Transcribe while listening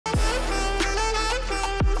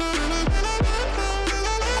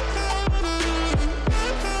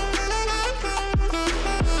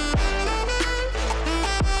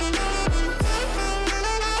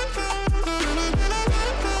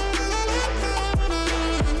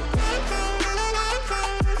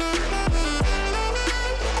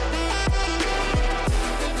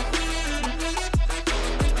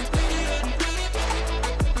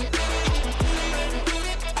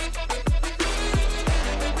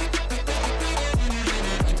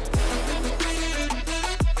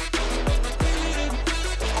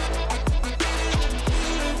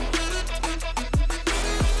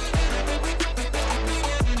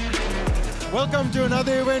Welcome to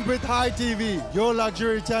another event with Hi TV, your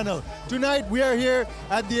luxury channel. Tonight we are here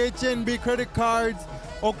at the HNB Credit Cards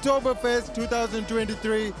Oktoberfest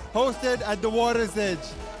 2023, hosted at the Water's Edge.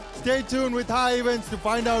 Stay tuned with Hi Events to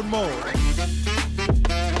find out more.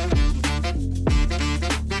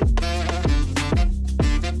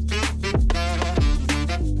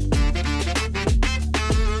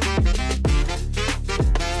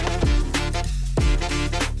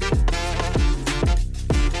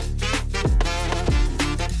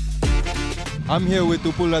 I'm here with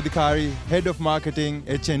Upul Adhikari, Head of Marketing,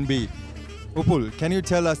 HNB. Upul, can you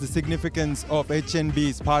tell us the significance of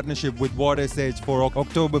HNB's partnership with Water's Edge for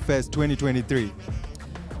Oktoberfest 2023?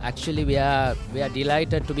 Actually, we are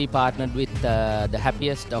delighted to be partnered with the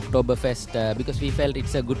happiest Oktoberfest because we felt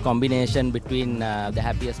it's a good combination between the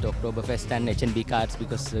happiest Oktoberfest and HNB cards,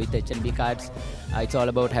 because with HNB cards, it's all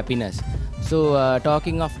about happiness. So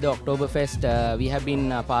talking of the Oktoberfest, we have been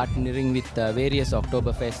partnering with various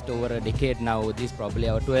Oktoberfest over a decade now. This is probably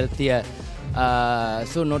our 12th year.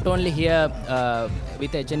 So not only here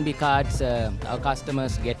with HNB cards, our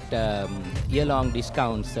customers get year-long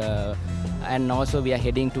discounts, and also we are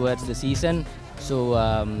heading towards the season. So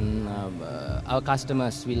our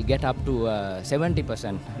customers will get up to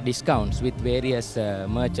 70% discounts with various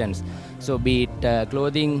merchants. So be it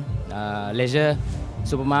clothing, leisure,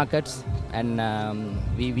 supermarkets, and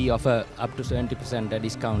we offer up to 70%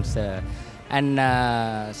 discounts.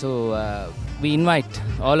 So we invite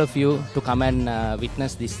all of you to come and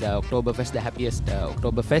witness this Oktoberfest, the happiest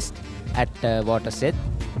Oktoberfest at Water's Edge,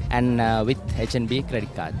 and with HNB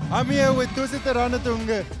credit card. I'm here with Tusita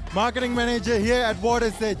Ranatunga, Marketing Manager here at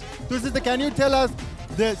Water's Edge. Tusita, can you tell us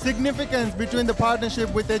the significance between the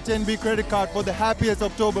partnership with HNB credit card for the happiest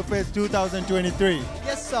Oktoberfest 2023?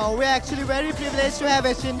 Yes, so we're actually very privileged to have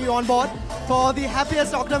HNB on board for the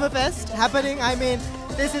happiest Oktoberfest happening. I mean,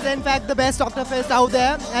 this is in fact the best Oktoberfest out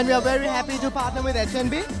there, and we are very happy to partner with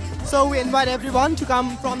HNB. So we invite everyone to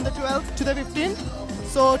come from the 12th to the 15th,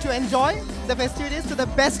 so to enjoy the festivities to the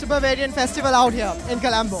best Bavarian festival out here in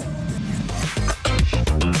Colombo.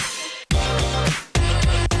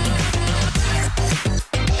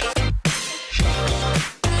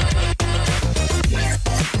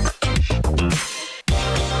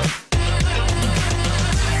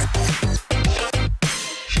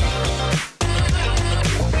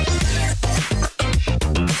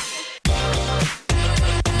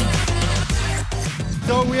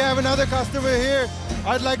 So we have another customer here.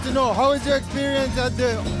 I'd like to know, how is your experience at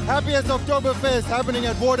the happiest Oktoberfest happening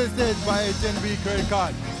at Water's Edge by HNB credit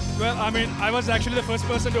card? Well, I mean, I was actually the first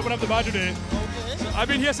person to open up the bar today. Okay. So I've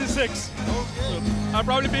been here since 6. Okay. So I'll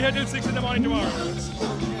probably be here till 6 in the morning tomorrow.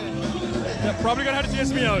 They're probably gonna have to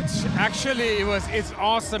chase me out. Actually, it's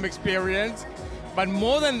awesome experience. But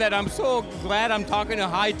more than that, I'm so glad I'm talking to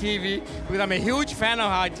Hi TV, because I'm a huge fan of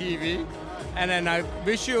Hi TV. And then I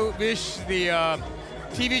wish the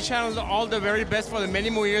TV channels all the very best for the many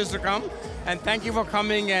more years to come. And thank you for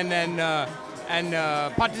coming and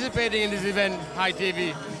participating in this event, Hi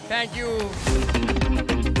TV. Thank you.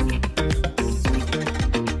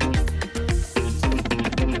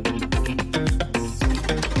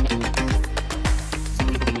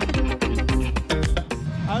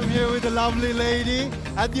 I'm here with a lovely lady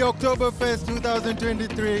at the Oktoberfest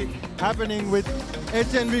 2023 happening with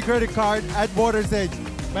HNB credit card at Water's Edge.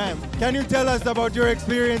 Ma'am, can you tell us about your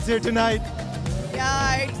experience here tonight?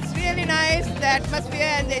 Yeah, it's really nice, the atmosphere,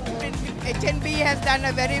 and the HNB has done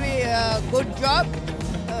a very good job.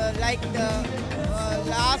 Like the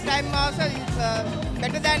last time also, it's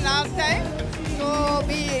better than last time. So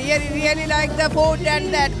we really like the food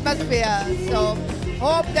and the atmosphere. So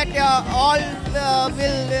hope that all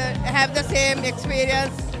will have the same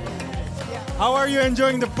experience. Yeah. How are you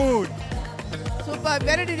enjoying the food? Super,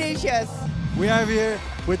 very delicious. We have here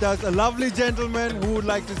with us a lovely gentleman who would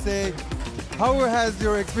like to say, how has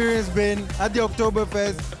your experience been at the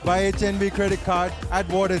Oktoberfest by HNB credit card at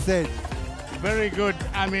Water's Edge? Very good.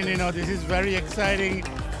 I mean, you know, this is very exciting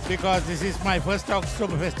because this is my first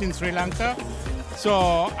Oktoberfest in Sri Lanka.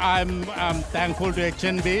 So I'm thankful to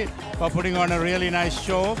HNB for putting on a really nice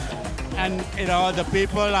show. And, you know, the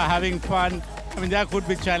people are having fun. I mean, there could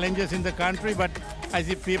be challenges in the country, but I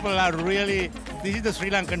see people are really, this is the Sri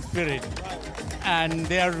Lankan spirit. And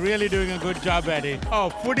they are really doing a good job at it. Oh,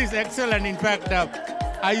 food is excellent. In fact,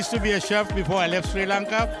 I used to be a chef before I left Sri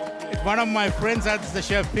Lanka. One of my friends is the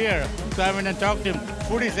chef here, so I went and talked to him.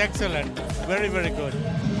 Food is excellent. Very, very good.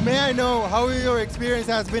 May I know how your experience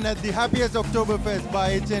has been at the happiest Oktoberfest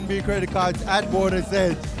by HNB credit cards at Water's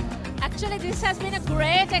Edge? Actually, this has been a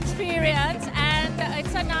great experience, and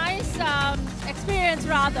it's a nice experience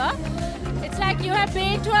rather. It's like you have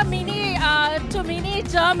been to a mini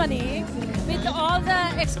Germany with all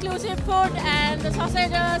the exclusive food and the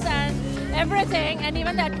sausages and everything, and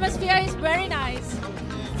even the atmosphere is very nice.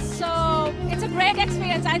 So it's a great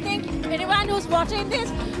experience. I think anyone who's watching this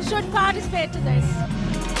should participate to this.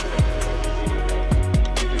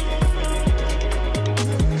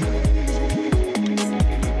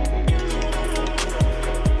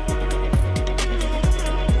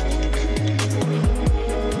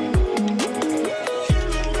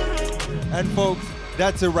 And folks,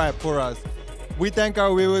 that's a wrap for us. We thank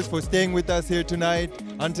our viewers for staying with us here tonight.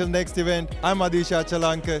 Until next event, I'm Adisha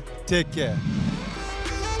Chalanka. Take care.